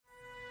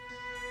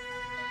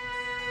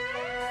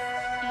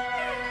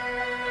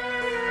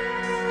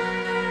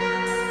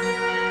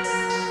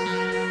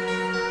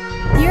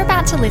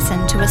about to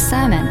listen to a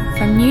sermon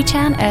from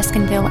Newtown,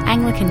 Erskineville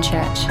Anglican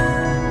Church.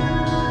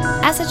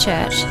 As a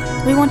church,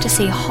 we want to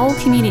see whole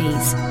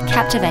communities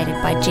captivated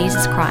by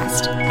Jesus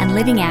Christ and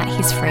living out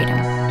his freedom.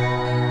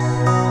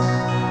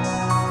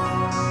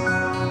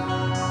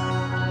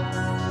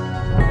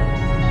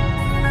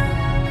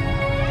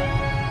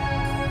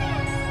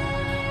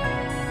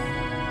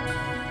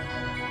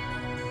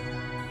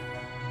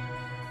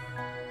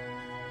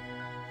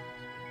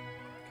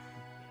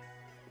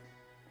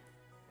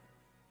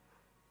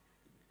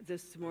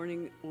 This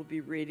morning we'll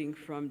be reading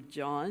from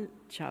John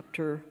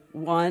chapter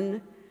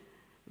 1,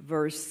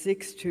 verse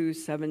 6 to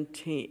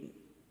 17.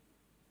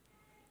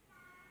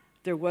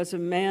 There was a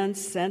man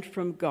sent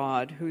from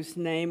God whose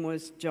name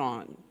was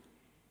John.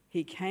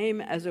 He came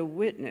as a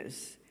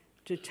witness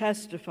to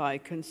testify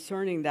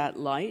concerning that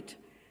light,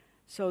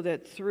 so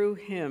that through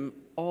him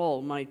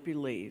all might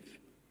believe.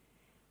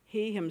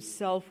 He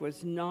himself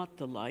was not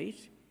the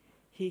light.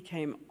 He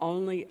came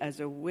only as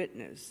a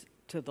witness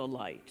to the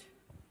light.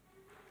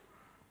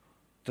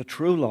 The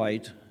true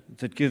light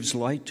that gives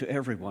light to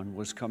everyone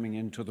was coming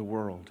into the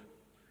world.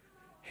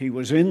 He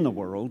was in the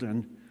world,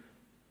 and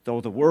though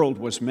the world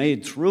was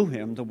made through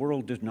him, the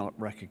world did not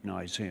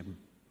recognize him.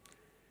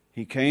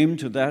 He came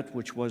to that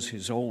which was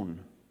his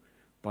own,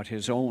 but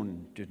his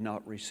own did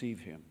not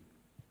receive him.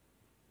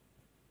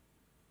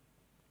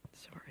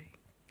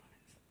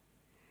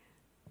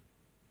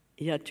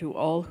 Yet to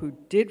all who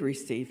did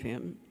receive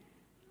him,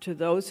 to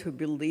those who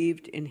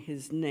believed in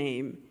his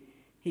name,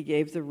 he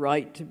gave the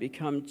right to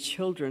become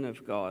children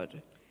of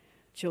God,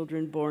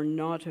 children born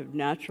not of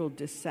natural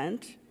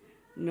descent,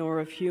 nor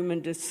of human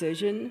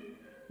decision,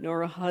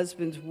 nor a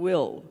husband's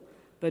will,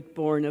 but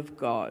born of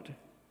God.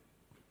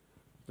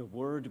 The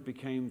Word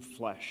became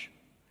flesh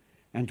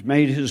and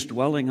made his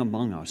dwelling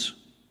among us.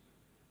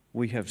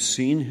 We have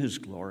seen his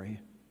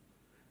glory,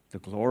 the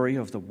glory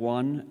of the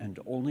one and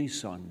only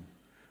Son,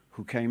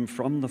 who came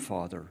from the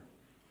Father,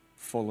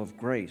 full of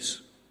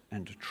grace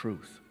and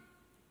truth.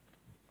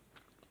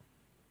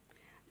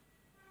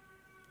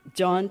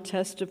 John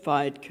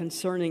testified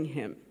concerning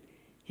him.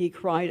 He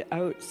cried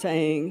out,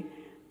 saying,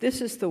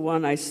 "This is the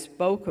one I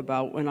spoke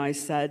about when I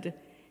said,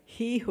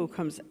 'He who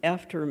comes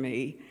after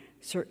me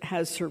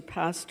has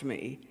surpassed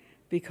me,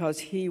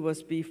 because he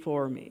was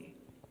before me.'"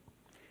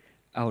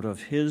 Out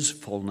of his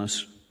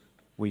fullness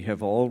we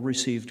have all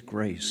received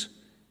grace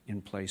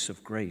in place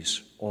of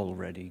grace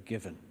already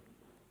given.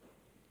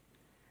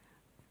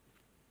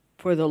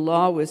 For the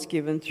law was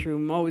given through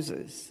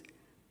Moses.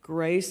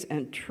 Grace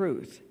and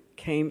truth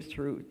came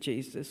through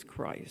Jesus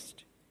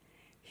Christ.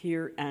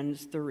 Here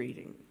ends the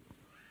reading.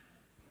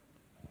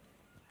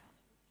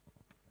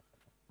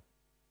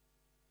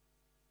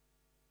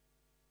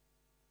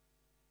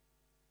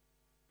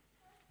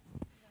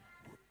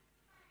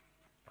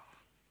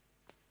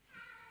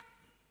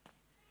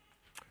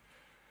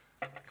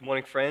 Good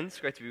morning, friends.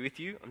 Great to be with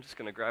you. I'm just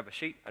going to grab a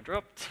sheet I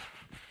dropped.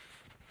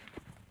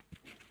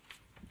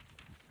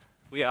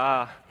 We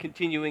are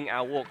continuing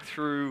our walk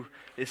through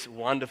this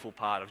wonderful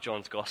part of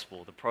John's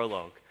Gospel, the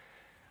prologue.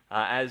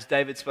 As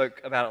David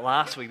spoke about it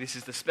last week, this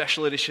is the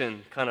special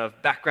edition kind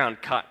of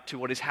background cut to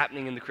what is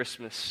happening in the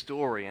Christmas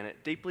story, and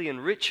it deeply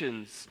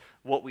enriches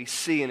what we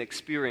see and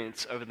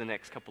experience over the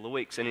next couple of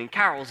weeks, and in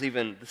carols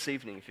even this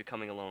evening if you're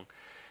coming along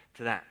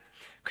to that.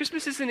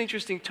 Christmas is an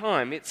interesting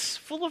time. It's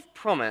full of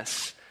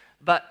promise,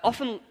 but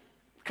often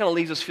kind of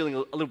leaves us feeling a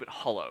little bit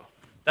hollow.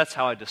 That's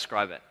how I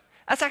describe it.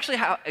 That's actually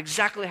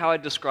exactly how I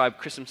describe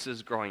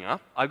Christmases growing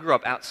up. I grew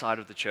up outside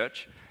of the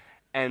church,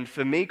 and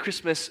for me,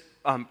 Christmas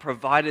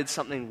provided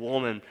something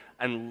warm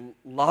and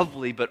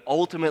lovely, but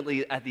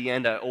ultimately, at the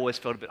end, I always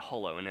felt a bit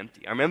hollow and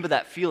empty. I remember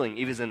that feeling,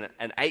 even as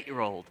an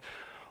 8-year-old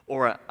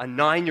or a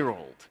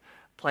 9-year-old,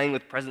 playing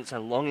with presents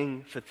and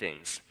longing for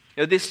things.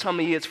 You know, this time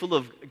of year, it's full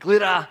of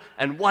glitter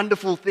and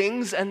wonderful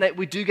things, and that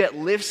we do get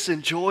lifts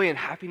and joy and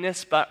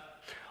happiness,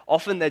 but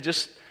often they're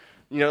just,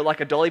 like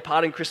a Dolly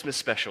Parton Christmas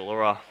special,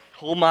 or a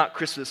Hallmark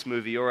Christmas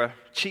movie, or a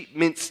cheap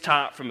mince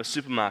tart from a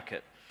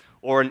supermarket,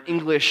 or an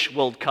English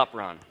World Cup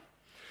run.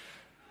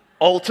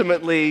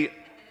 Ultimately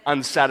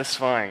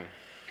unsatisfying,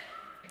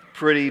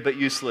 pretty but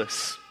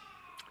useless,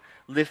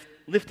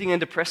 lifting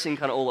and depressing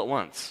kind of all at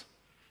once.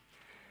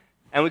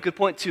 And we could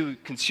point to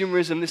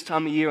consumerism this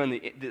time of year and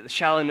the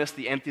shallowness,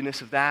 the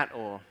emptiness of that,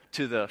 or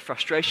to the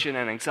frustration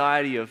and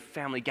anxiety of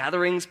family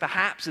gatherings,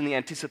 perhaps, and the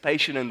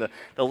anticipation and the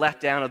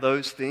letdown of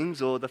those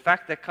things, or the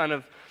fact that kind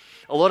of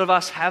a lot of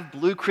us have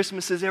blue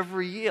Christmases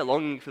every year,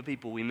 longing for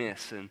people we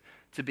miss and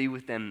to be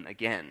with them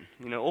again.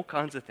 All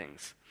kinds of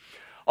things.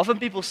 Often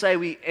people say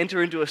we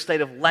enter into a state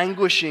of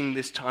languishing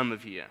this time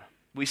of year.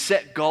 We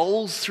set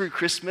goals through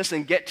Christmas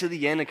and get to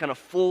the end and kind of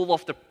fall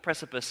off the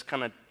precipice,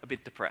 kind of a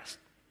bit depressed,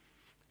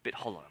 a bit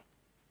hollow.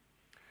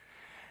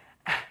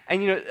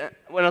 And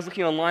when I was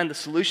looking online, the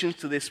solutions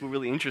to this were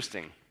really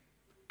interesting.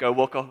 Go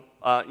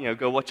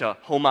watch a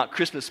Hallmark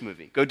Christmas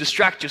movie. Go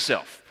distract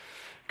yourself.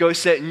 Go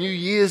set New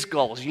Year's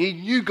goals. You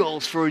need new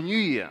goals for a new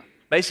year.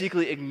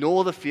 Basically,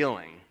 ignore the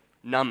feeling,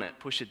 numb it,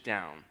 push it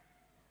down.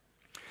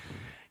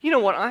 You know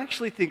what? I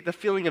actually think the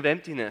feeling of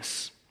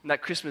emptiness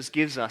that Christmas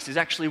gives us is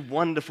actually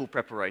wonderful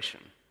preparation.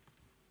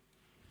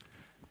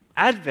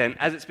 Advent,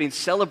 as it's been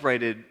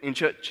celebrated in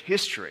church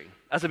history,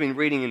 as I've been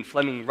reading in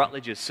Fleming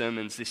Rutledge's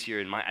sermons this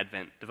year in my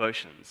Advent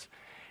devotions,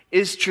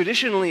 is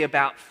traditionally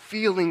about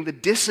feeling the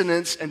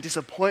dissonance and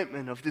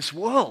disappointment of this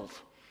world,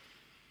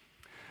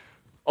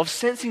 of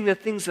sensing the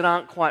things that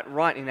aren't quite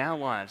right in our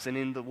lives and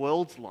in the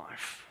world's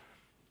life,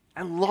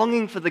 and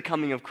longing for the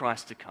coming of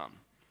Christ to come.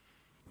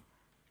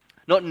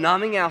 Not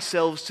numbing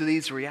ourselves to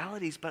these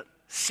realities, but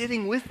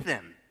sitting with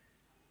them.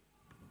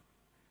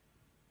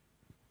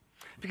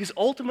 Because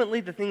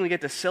ultimately, the thing we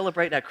get to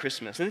celebrate at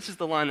Christmas, and this is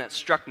the line that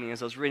struck me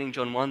as I was reading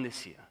John 1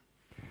 this year,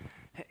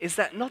 is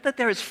that not that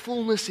there is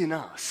fullness in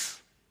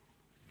us,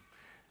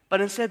 but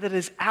instead that it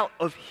is out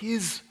of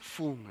His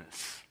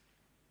fullness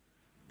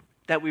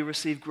that we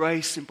receive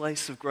grace in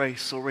place of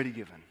grace already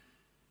given.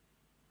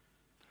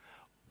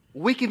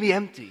 We can be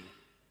empty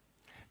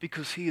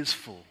because He is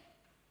full.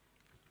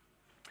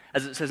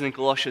 As it says in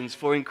Colossians,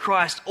 for in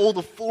Christ all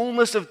the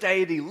fullness of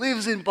deity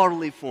lives in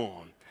bodily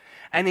form,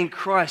 and in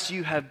Christ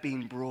you have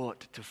been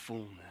brought to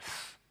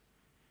fullness.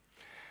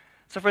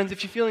 So friends,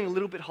 if you're feeling a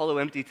little bit hollow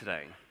empty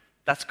today,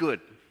 that's good.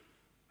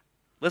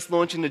 Let's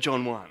launch into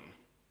John 1.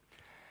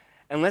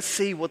 And let's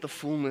see what the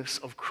fullness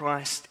of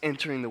Christ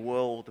entering the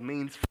world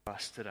means for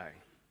us today.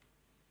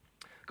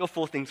 I've got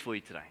 4 things for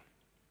you today.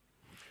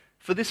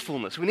 For this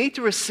fullness, we need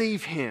to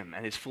receive Him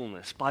and His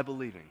fullness by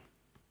believing.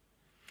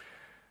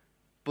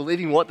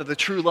 Believing what? That the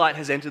true light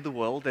has entered the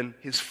world and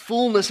His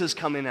fullness has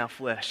come in our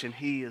flesh and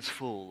He is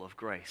full of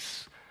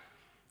grace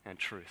and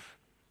truth.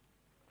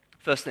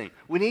 First thing,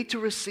 we need to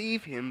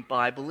receive Him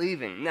by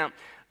believing. Now,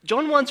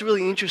 John 1's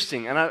really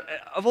interesting, and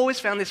I've always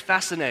found this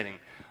fascinating.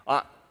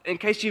 In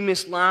case you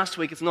missed last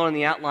week, it's not in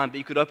the outline, but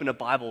you could open a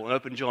Bible and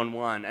open John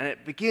 1, and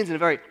it begins in a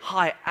very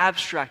high,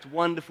 abstract,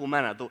 wonderful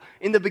manner.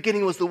 In the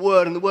beginning was the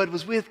Word, and the Word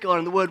was with God,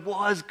 and the Word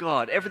was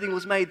God. Everything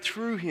was made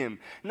through Him.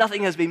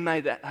 Nothing has been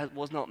made that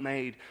was not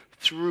made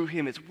through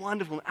Him. It's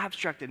wonderful and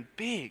abstract and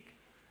big.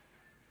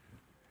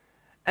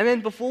 And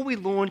then before we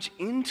launch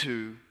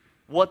into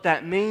what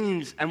that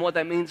means and what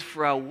that means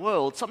for our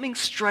world, something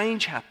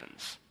strange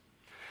happens.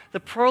 The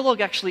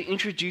prologue actually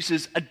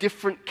introduces a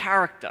different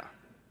character.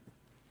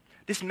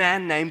 This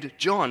man named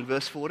John,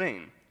 verse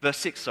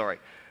 6,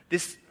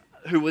 this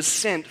who was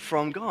sent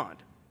from God.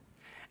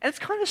 And it's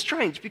kind of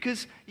strange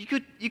because you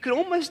could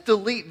almost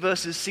delete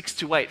verses 6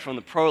 to 8 from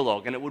the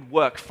prologue and it would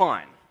work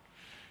fine.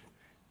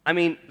 I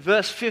mean,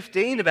 verse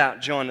 15 about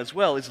John as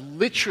well is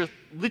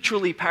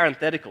literally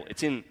parenthetical.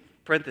 It's in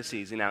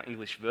parentheses in our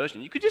English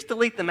version. You could just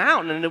delete them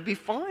out and it'll be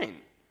fine.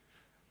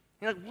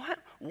 You're like,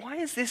 why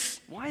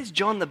is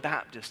John the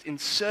Baptist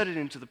inserted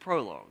into the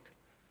prologue?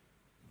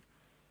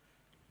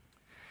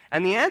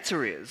 And the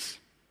answer is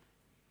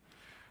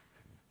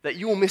that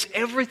you will miss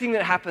everything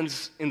that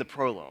happens in the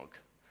prologue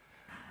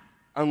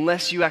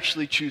unless you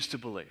actually choose to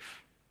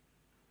believe.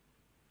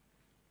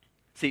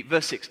 See,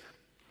 verse 6.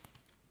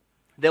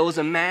 There was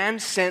a man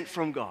sent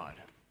from God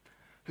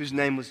whose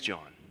name was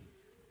John.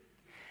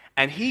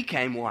 And he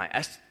came, why?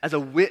 As a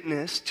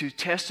witness to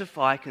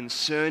testify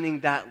concerning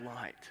that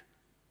light.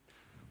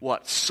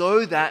 What?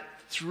 So that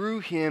through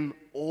him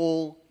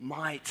all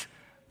might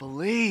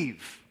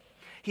believe.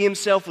 He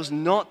himself was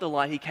not the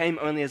light. He came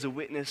only as a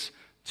witness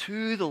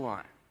to the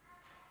light.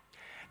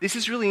 This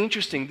is really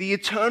interesting. The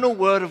eternal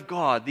Word of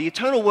God, the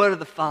eternal Word of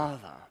the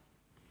Father,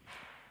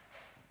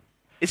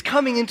 is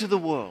coming into the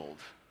world.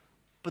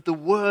 But the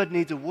Word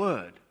needs a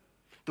word.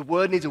 The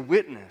Word needs a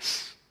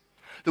witness.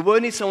 The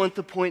Word needs someone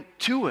to point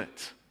to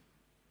it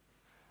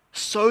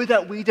so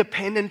that we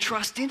depend and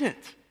trust in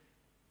it.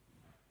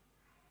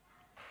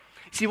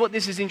 See, what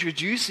this is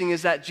introducing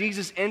is that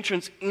Jesus'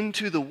 entrance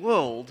into the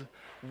world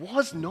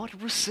was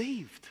not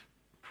received,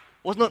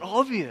 was not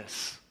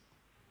obvious,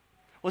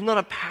 was not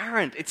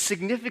apparent. Its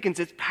significance,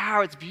 its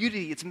power, its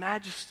beauty, its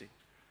majesty.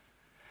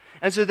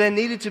 And so there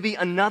needed to be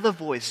another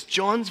voice,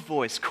 John's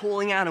voice,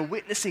 calling out and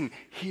witnessing,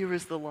 here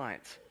is the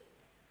light.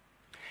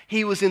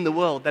 He was in the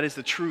world, that is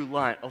the true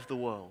light of the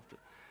world.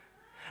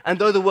 And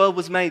though the world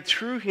was made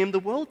through him, the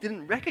world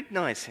didn't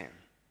recognize him.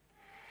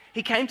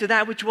 He came to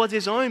that which was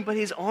his own, but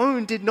his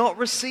own did not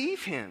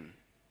receive him.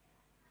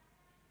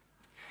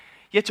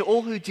 Yet to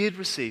all who did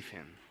receive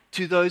him,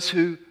 to those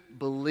who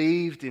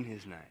believed in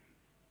his name,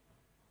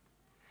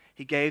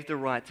 he gave the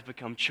right to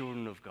become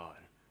children of God.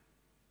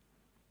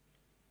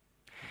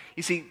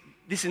 You see,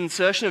 this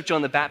insertion of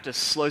John the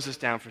Baptist slows us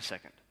down for a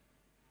second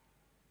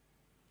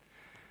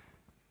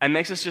and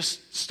makes us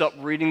just stop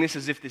reading this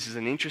as if this is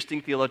an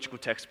interesting theological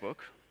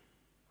textbook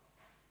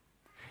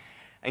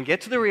and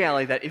get to the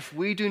reality that if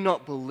we do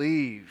not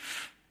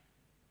believe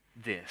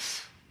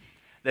this,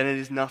 then it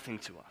is nothing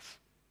to us.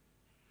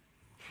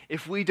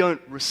 If we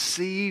don't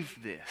receive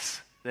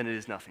this, then it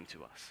is nothing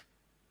to us.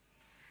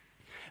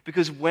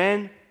 Because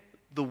when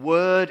the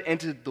Word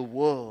entered the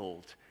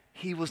world,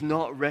 he was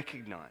not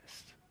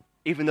recognized,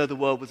 even though the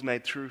world was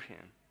made through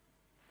him.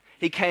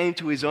 He came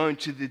to his own,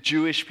 to the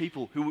Jewish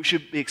people who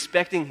should be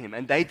expecting him,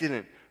 and they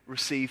didn't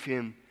receive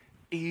him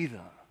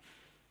either.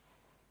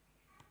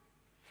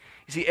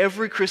 You You see,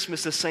 every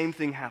Christmas the same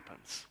thing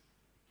happens.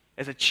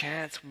 There's a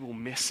chance we will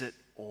miss it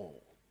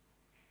all.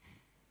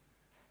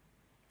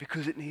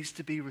 Because it needs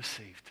to be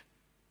received,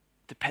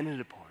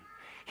 depended upon.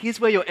 Here's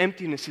where your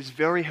emptiness is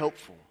very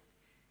helpful.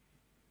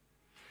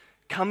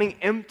 Coming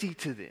empty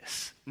to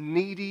this,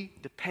 needy,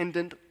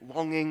 dependent,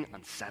 longing,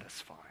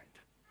 unsatisfied.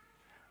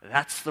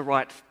 That's the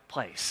right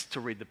place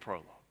to read the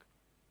prologue.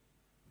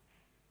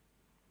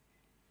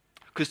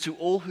 Because to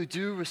all who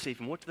do receive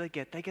Him, what do they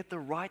get? They get the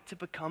right to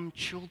become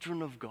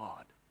children of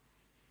God.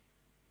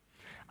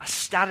 A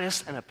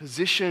status and a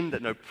position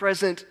that no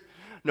present,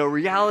 no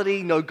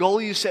reality, no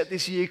goal you set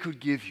this year could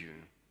give you.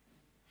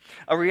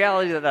 A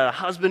reality that a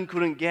husband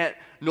couldn't get,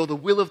 nor the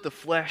will of the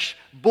flesh,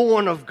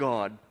 born of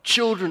God,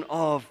 children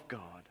of God.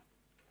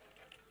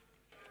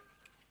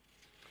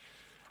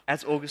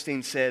 As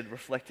Augustine said,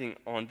 reflecting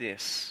on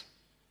this,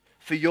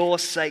 for your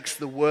sakes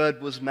the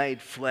Word was made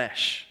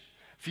flesh.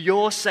 For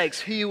your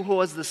sakes, he who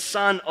was the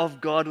Son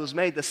of God was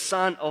made the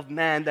Son of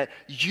Man, that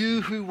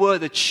you who were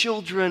the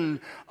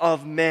children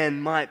of men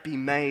might be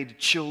made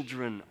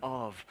children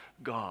of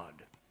God.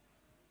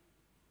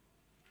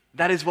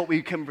 That is what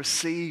we can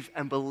receive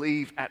and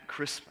believe at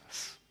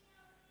Christmas.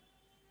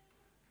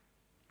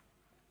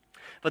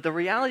 But the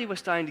reality we're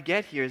starting to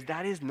get here is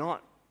that is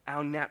not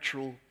our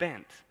natural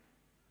bent.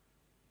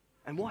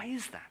 And why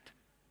is that?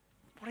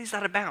 What is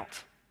that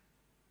about?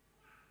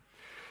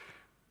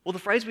 Well, the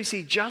phrase we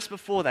see just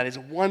before that is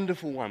a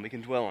wonderful one we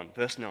can dwell on.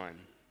 Verse 9.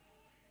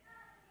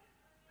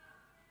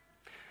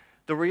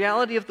 The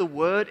reality of the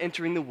Word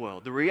entering the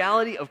world, the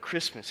reality of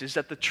Christmas is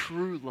that the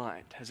true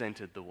light has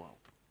entered the world.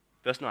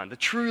 Verse 9. The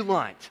true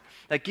light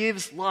that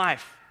gives light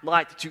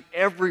to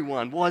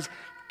everyone was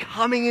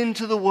coming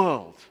into the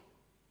world.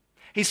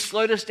 He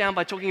slowed us down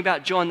by talking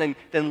about John,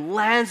 then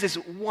lands this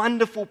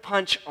wonderful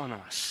punch on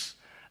us.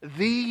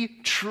 The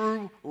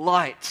true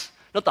light.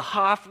 Not the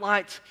half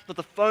light, not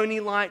the phony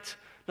light,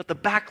 not the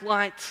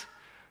backlight,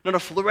 not a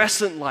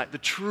fluorescent light, the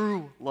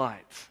true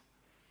light.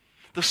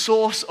 The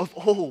source of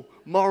all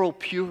moral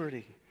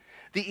purity.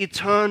 The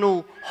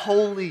eternal,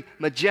 holy,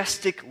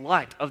 majestic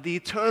light of the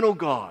eternal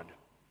God.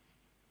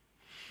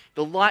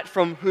 The light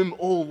from whom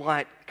all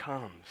light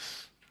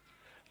comes.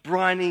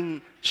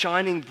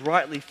 Shining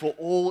brightly for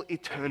all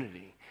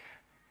eternity.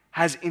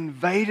 Has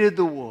invaded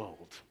the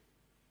world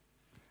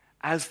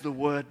as the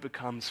Word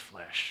becomes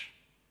flesh.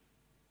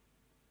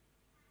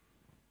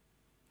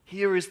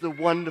 Here is the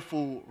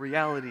wonderful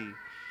reality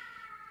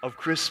of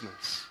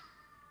Christmas.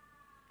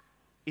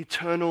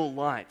 Eternal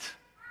light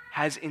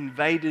has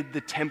invaded the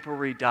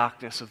temporary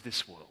darkness of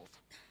this world.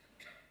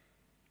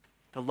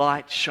 The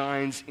light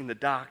shines in the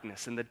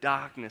darkness, and the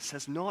darkness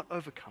has not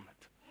overcome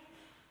it.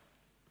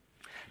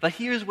 But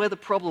here is where the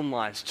problem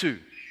lies too.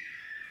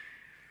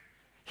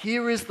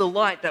 Here is the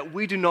light that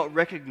we do not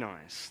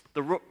recognize,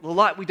 the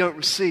light we don't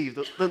receive,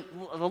 the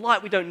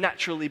light we don't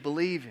naturally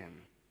believe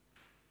in.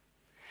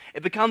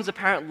 It becomes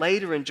apparent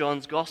later in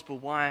John's Gospel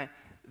why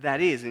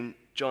that is, in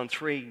John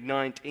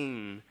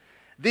 3:19.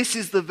 This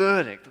is the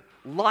verdict.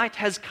 Light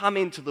has come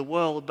into the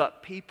world,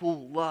 but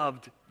people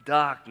loved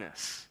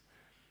darkness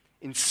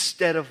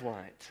instead of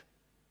light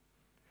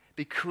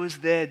because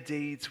their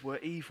deeds were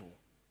evil.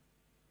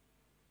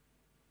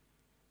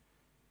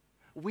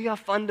 We are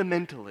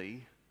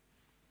fundamentally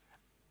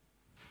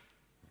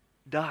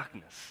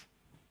darkness.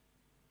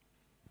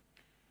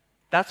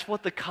 That's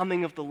what the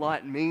coming of the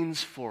light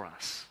means for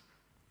us.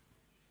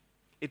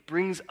 It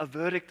brings a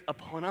verdict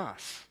upon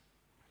us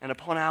and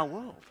upon our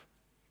world.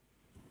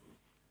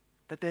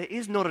 That there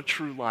is not a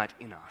true light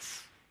in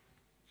us.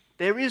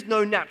 There is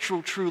no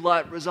natural true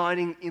light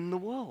residing in the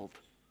world.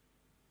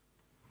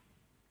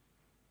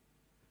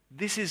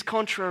 This is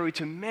contrary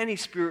to many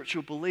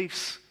spiritual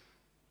beliefs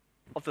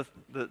of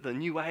the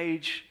New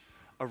Age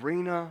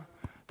arena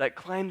that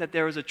claim that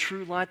there is a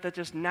true light that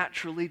just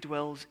naturally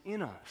dwells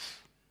in us.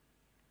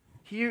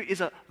 Here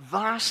is a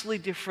vastly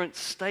different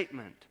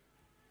statement.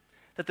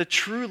 That the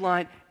true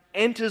light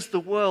enters the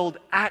world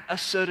at a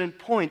certain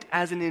point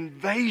as an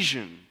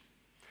invasion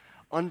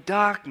on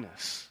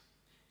darkness.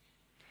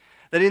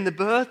 That in the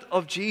birth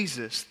of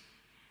Jesus,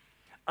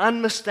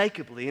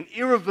 unmistakably and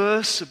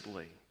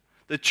irreversibly,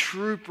 the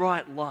true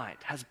bright light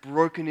has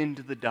broken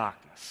into the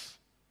darkness.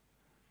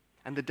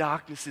 And the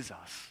darkness is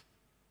us.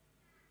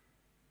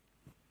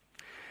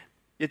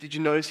 Yet did you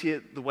notice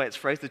here the way it's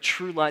phrased? The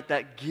true light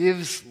that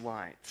gives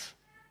light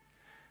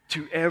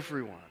to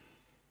everyone.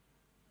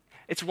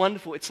 It's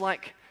wonderful. It's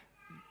like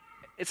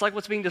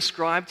what's being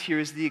described here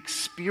is the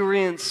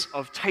experience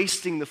of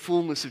tasting the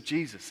fullness of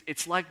Jesus.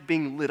 It's like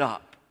being lit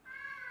up.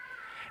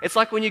 It's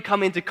like when you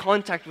come into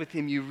contact with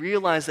Him, you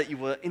realize that you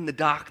were in the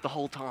dark the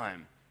whole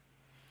time.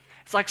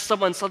 It's like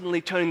someone suddenly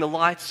turning the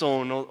lights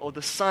on or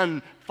the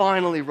sun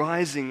finally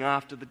rising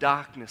after the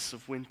darkness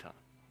of winter.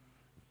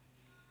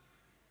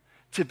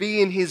 To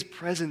be in His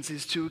presence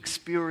is to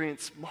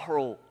experience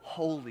moral,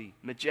 holy,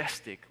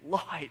 majestic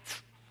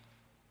light.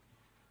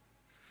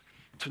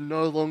 To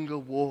no longer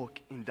walk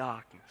in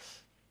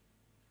darkness.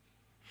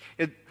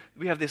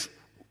 We have this,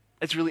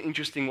 it's really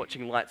interesting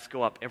watching lights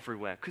go up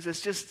everywhere because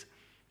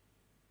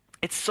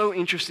It's so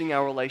interesting,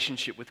 our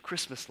relationship with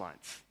Christmas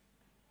lights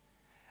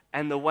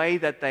and the way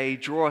that they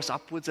draw us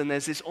upwards, and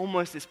there's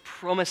almost this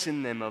promise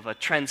in them of a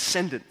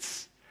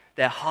transcendence.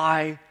 They're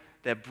high,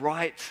 they're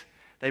bright,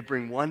 they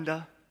bring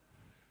wonder.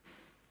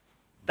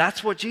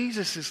 That's what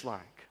Jesus is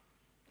like.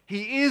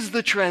 He is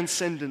the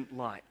transcendent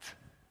light,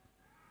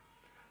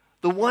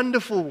 the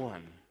wonderful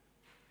one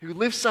who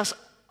lifts us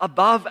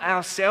above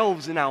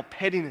ourselves and our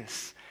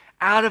pettiness,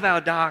 out of our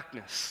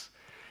darkness,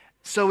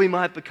 so we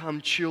might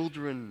become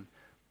children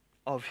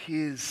of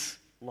His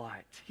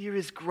light. Here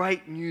is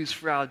great news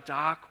for our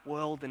dark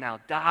world and our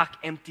dark,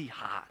 empty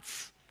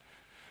hearts.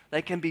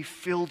 They can be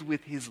filled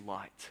with His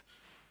light.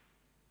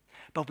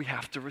 But we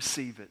have to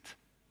receive it.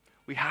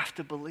 We have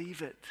to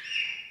believe it.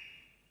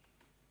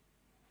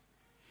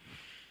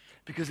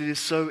 Because it is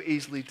so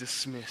easily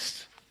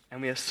dismissed,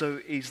 and we are so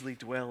easily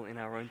dwell in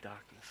our own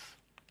darkness.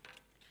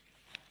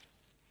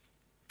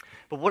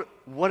 But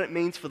what it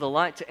means for the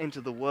light to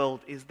enter the world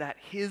is that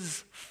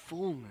His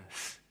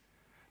fullness,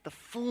 the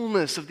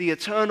fullness of the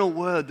eternal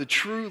Word, the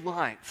true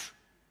light,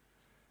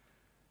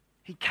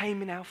 He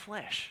came in our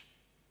flesh.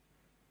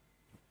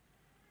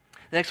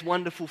 The next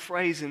wonderful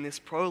phrase in this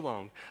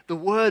prologue, the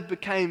Word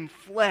became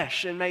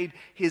flesh and made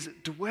His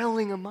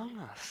dwelling among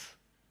us.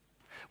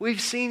 We've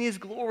seen His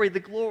glory,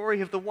 the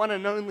glory of the one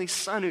and only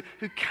Son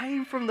who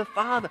came from the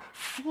Father,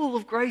 full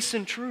of grace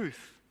and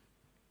truth.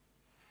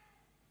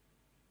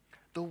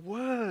 The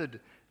Word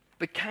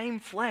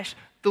became flesh.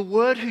 The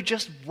Word who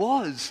just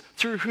was,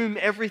 through whom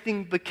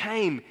everything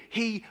became.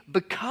 He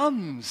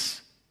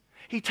becomes.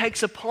 He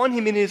takes upon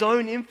Him in His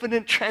own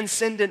infinite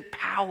transcendent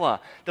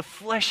power the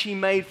flesh He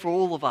made for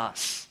all of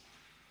us.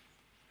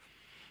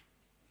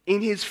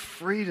 In His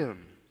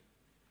freedom,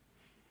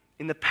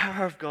 in the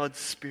power of God's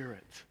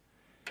Spirit,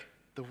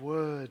 the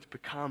Word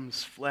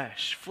becomes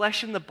flesh.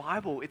 Flesh in the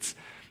Bible, it's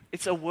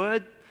a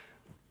word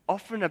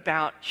often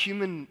about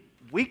human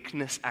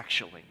weakness,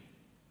 actually.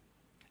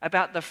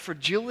 About the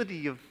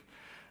fragility of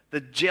the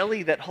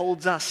jelly that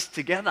holds us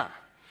together.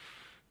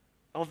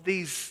 Of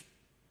these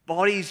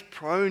bodies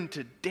prone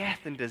to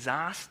death and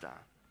disaster.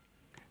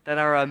 That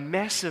are a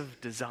mess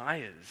of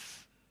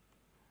desires.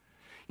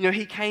 You know,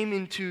 He came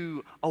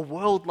into a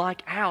world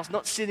like ours,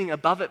 not sitting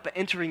above it, but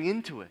entering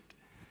into it.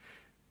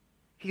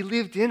 He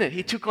lived in it.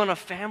 He took on a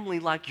family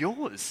like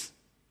yours.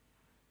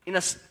 In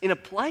a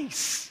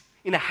place,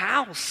 in a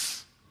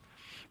house,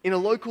 in a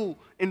local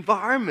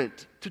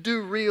environment to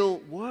do real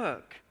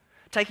work.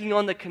 Taking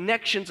on the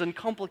connections and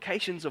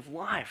complications of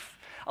life.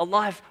 A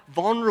life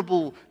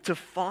vulnerable to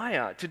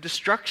fire, to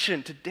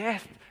destruction, to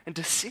death, and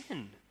to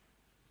sin.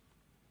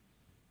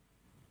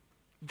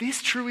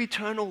 This true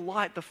eternal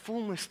light, the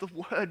fullness, the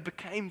Word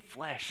became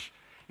flesh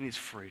in His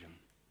freedom.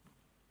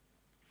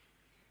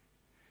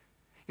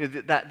 You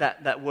know,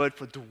 that word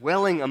for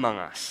dwelling among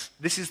us.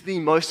 This is the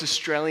most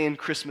Australian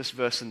Christmas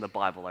verse in the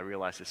Bible, I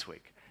realized this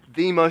week.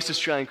 The most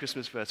Australian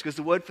Christmas verse. Because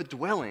the word for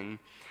dwelling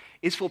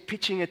is for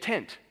pitching a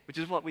tent, which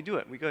is what we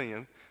do. We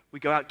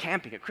go out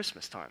camping at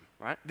Christmas time,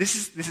 right? This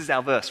is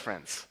our verse,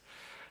 friends.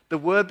 The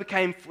Word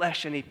became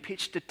flesh and He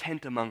pitched a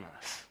tent among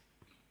us.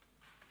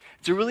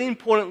 It's a really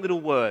important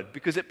little word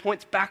because it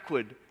points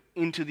backward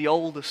into the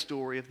older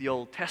story of the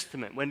Old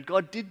Testament when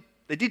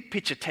they did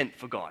pitch a tent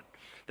for God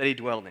that He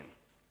dwelled in.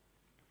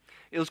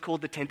 It was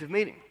called the tent of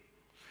meeting.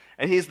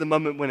 And here's the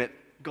moment when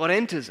God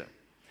enters it.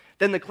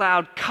 Then the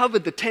cloud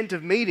covered the tent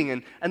of meeting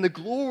and the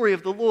glory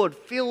of the Lord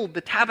filled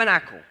the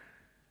tabernacle.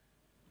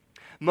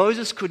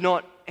 Moses could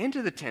not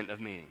enter the tent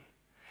of meeting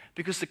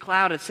because the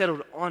cloud had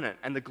settled on it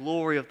and the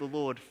glory of the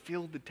Lord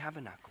filled the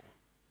tabernacle.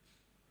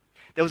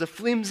 There was a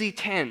flimsy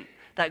tent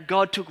that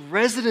God took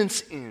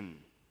residence in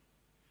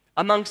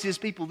amongst His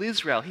people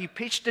Israel. He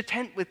pitched a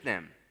tent with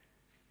them.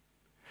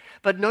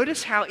 But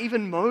notice how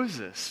even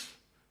Moses,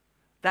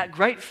 that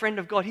great friend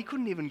of God, he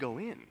couldn't even go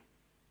in.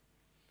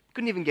 He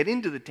couldn't even get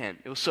into the tent.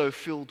 It was so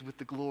filled with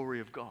the glory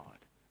of God.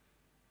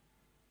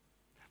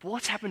 But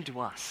what's happened to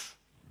us?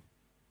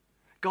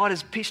 God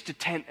has pitched a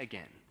tent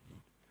again.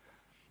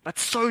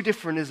 That's so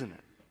different, isn't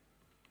it?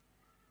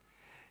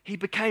 He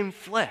became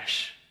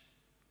flesh.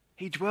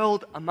 He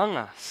dwelled among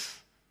us.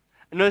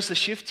 And notice the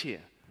shift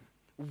here.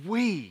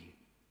 We,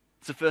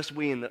 it's the first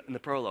we in the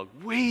prologue.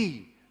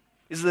 We,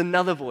 this is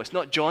another voice,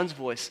 not John's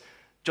voice,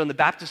 John the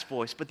Baptist's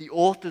voice, but the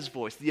author's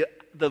voice,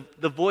 the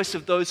voice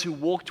of those who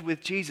walked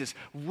with Jesus.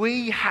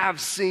 We have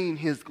seen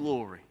His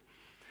glory.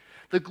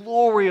 The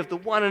glory of the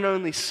one and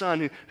only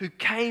Son who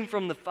came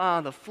from the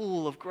Father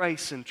full of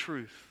grace and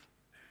truth.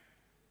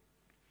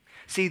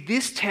 See,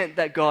 this tent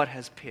that God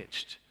has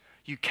pitched,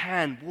 you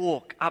can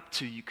walk up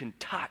to, you can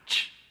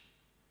touch.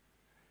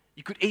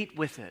 You could eat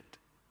with it.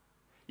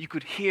 You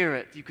could hear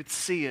it. You could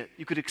see it.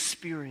 You could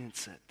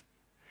experience it.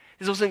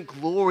 This wasn't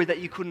glory that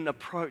you couldn't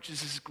approach.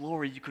 This is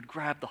glory you could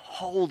grab the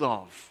hold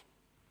of.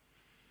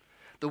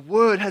 The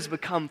Word has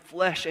become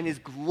flesh and His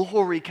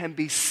glory can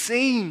be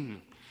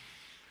seen.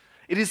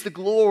 It is the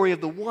glory of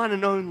the one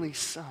and only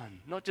Son,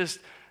 not just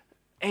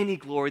any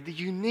glory, the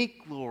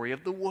unique glory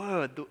of the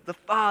Word, the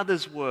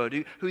Father's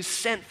Word, who is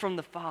sent from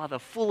the Father,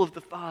 full of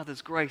the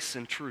Father's grace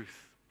and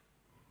truth.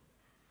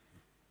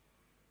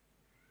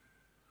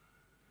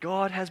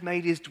 God has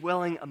made his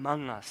dwelling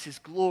among us. His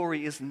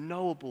glory is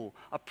knowable,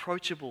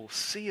 approachable,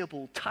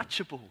 seeable,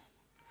 touchable,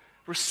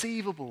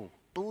 receivable,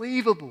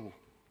 believable.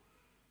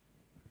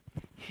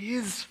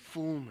 His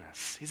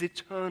fullness, his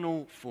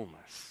eternal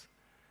fullness,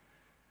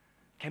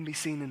 can be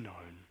seen and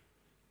known.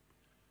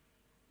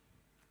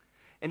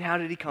 And how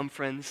did he come,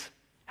 friends?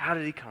 How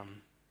did he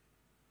come?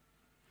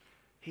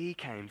 He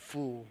came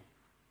full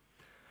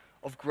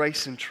of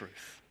grace and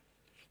truth.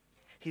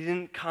 He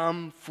didn't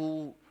come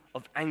full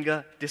of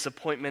anger,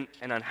 disappointment,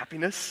 and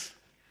unhappiness.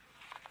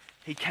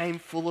 He came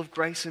full of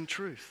grace and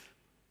truth.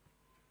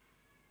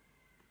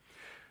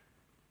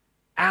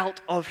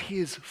 Out of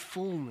his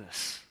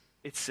fullness,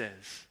 it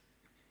says,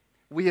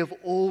 we have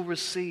all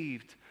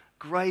received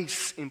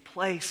grace in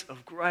place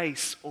of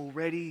grace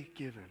already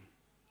given.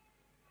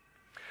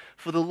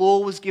 For the law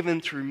was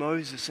given through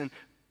Moses, and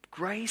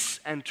grace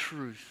and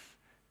truth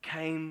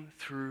came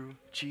through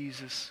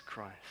Jesus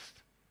Christ.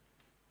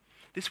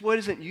 This word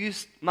isn't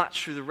used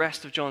much through the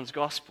rest of John's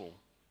gospel,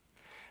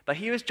 but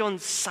here is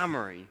John's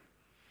summary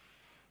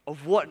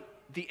of what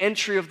the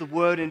entry of the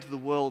word into the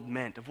world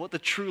meant, of what the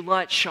true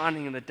light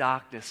shining in the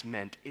darkness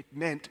meant. It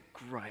meant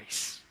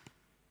grace.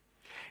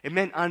 It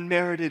meant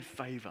unmerited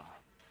favor.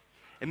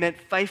 It meant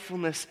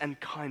faithfulness and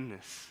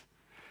kindness.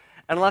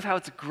 And I love how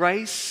it's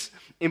grace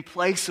in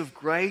place of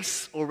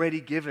grace already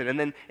given. And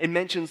then it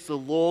mentions the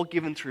law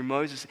given through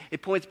Moses.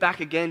 It points back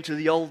again to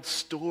the old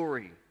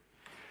story,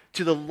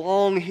 to the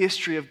long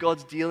history of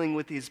God's dealing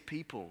with his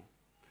people,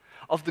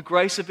 of the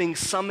grace of being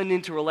summoned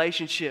into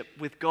relationship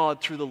with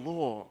God through the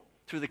law,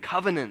 through the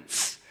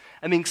covenants,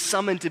 and being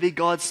summoned to be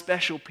God's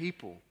special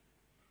people.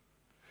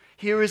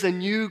 Here is a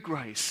new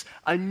grace,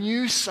 a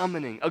new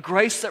summoning, a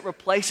grace that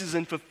replaces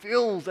and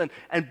fulfills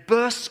and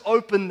bursts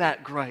open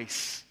that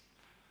grace.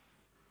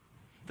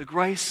 The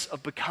grace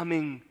of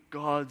becoming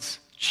God's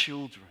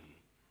children.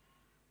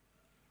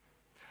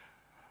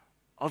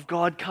 Of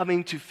God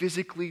coming to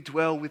physically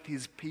dwell with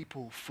his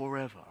people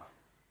forever.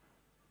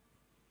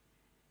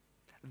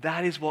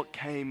 That is what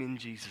came in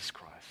Jesus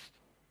Christ.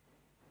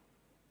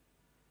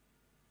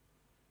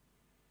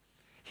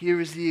 Here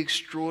is the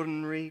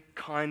extraordinary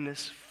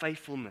kindness,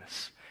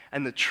 faithfulness,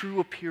 and the true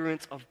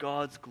appearance of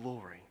God's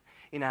glory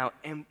in our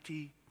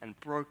empty and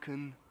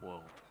broken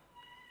world.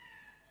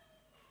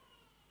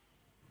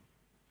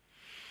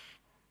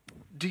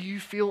 Do you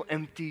feel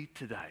empty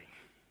today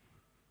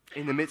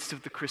in the midst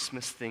of the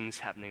Christmas things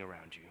happening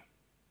around you?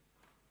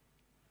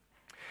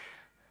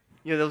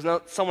 You know, there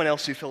was someone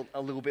else who felt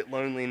a little bit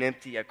lonely and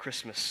empty at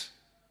Christmas,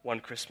 one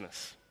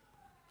Christmas.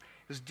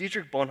 It was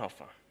Dietrich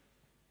Bonhoeffer.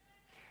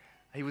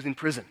 He was in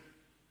prison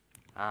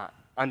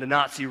under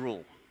Nazi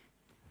rule,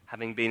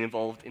 having been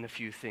involved in a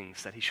few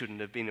things that he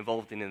shouldn't have been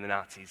involved in the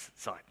Nazis'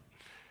 side.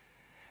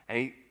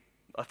 And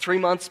 3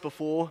 months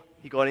before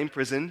he got in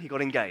prison, he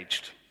got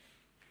engaged.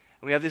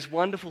 And we have this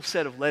wonderful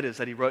set of letters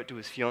that he wrote to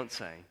his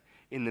fiancée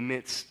in the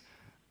midst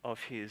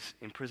of his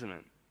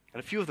imprisonment. And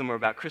a few of them are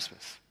about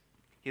Christmas.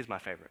 Here's my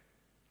favorite.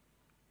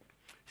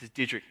 This is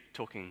Dietrich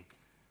talking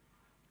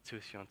to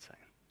his fiancée.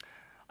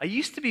 I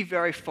used to be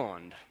very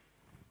fond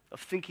of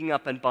thinking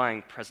up and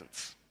buying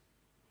presents.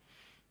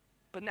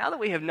 But now that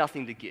we have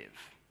nothing to give,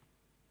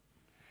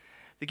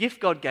 the gift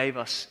God gave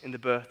us in the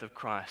birth of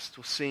Christ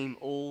will seem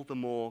all the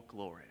more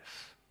glorious.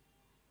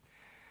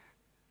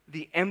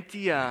 The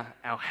emptier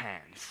our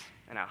hands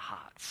and our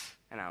hearts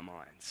and our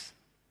minds,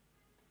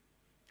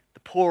 the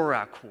poorer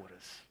our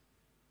quarters,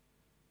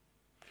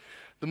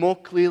 the more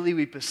clearly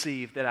we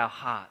perceive that our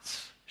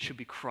hearts should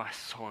be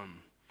Christ's home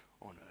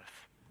on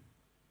earth.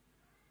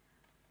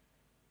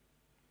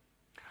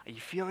 Are you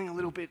feeling a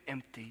little bit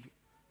empty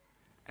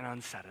and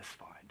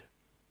unsatisfied?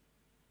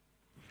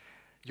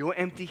 Your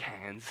empty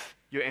hands,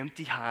 your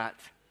empty heart,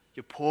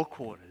 your poor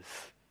quarters,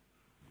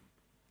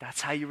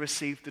 that's how you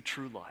receive the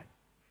true light.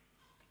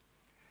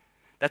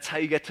 That's how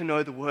you get to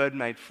know the Word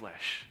made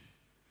flesh.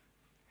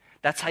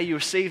 That's how you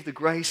receive the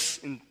grace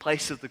in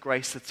place of the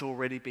grace that's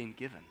already been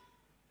given.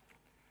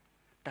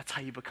 That's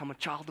how you become a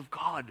child of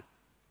God.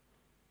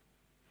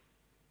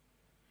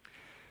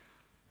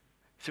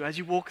 So as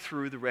you walk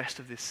through the rest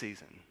of this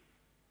season,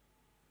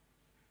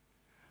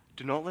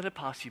 do not let it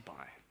pass you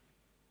by.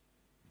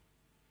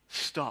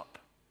 Stop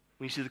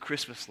when you see the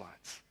Christmas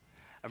lights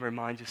and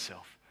remind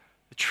yourself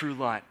the true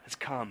light has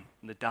come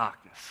in the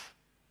darkness.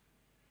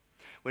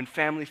 When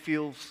family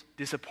feels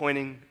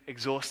disappointing,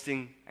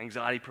 exhausting,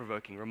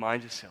 anxiety-provoking,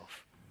 remind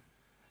yourself,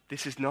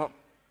 this is not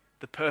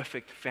the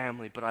perfect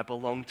family, but I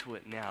belong to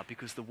it now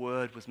because the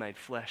Word was made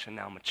flesh and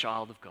now I'm a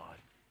child of God.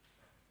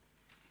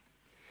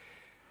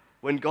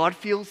 When God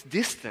feels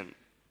distant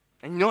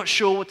and you're not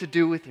sure what to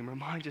do with him,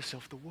 remind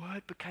yourself the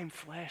Word became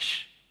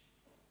flesh,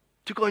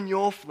 took on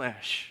your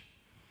flesh,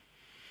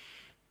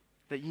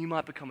 that you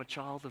might become a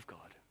child of God.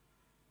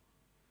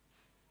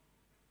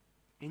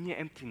 In your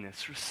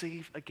emptiness,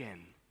 receive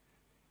again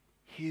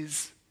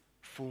his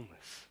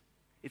fullness.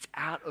 It's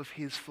out of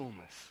his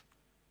fullness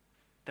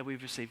that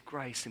we've received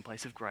grace in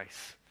place of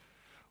grace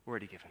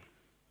already given.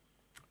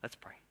 Let's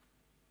pray.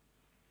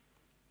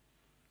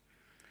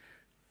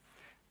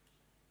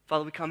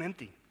 Father, we come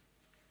empty.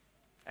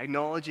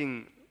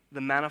 acknowledging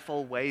the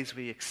manifold ways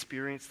we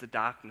experience the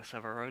darkness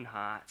of our own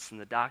hearts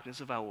and the darkness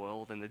of our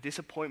world and the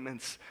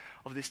disappointments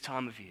of this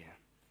time of year.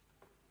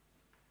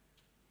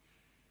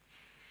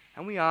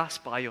 And we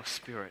ask by your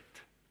Spirit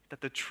that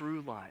the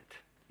true light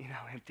in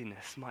our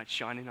emptiness might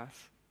shine in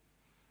us,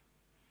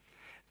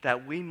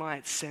 that we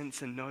might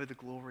sense and know the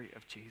glory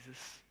of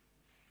Jesus,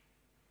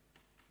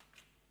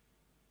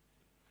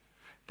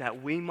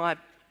 that we might,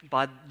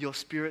 by your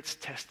Spirit's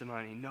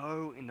testimony,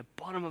 know in the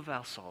bottom of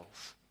our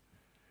souls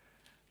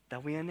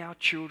that we are now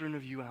children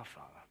of you, our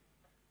Father.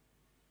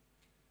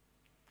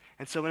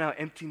 And so in our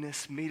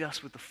emptiness, meet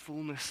us with the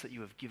fullness that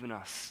you have given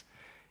us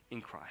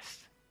in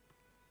Christ,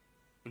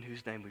 in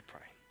whose name we pray.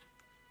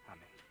 Amen.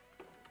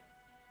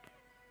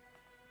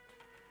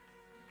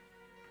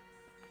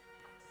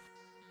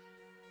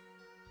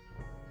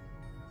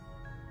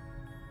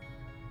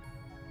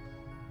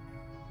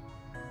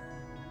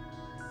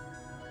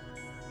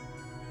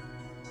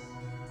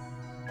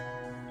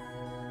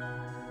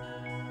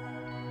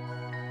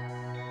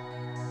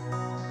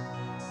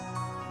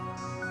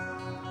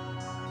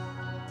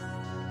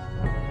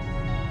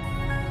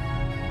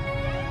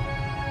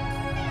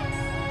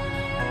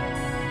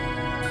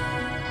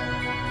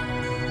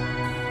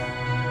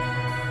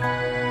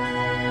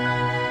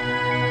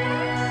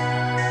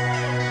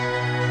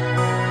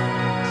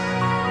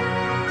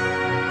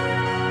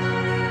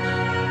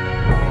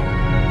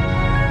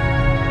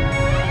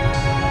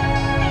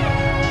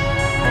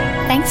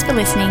 Thanks for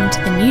listening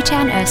to the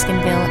Newtown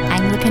Erskineville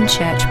Anglican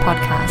Church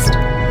podcast.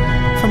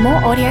 For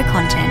more audio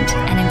content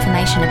and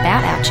information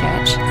about our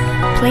church,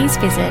 please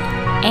visit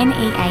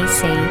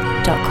neac.com.au.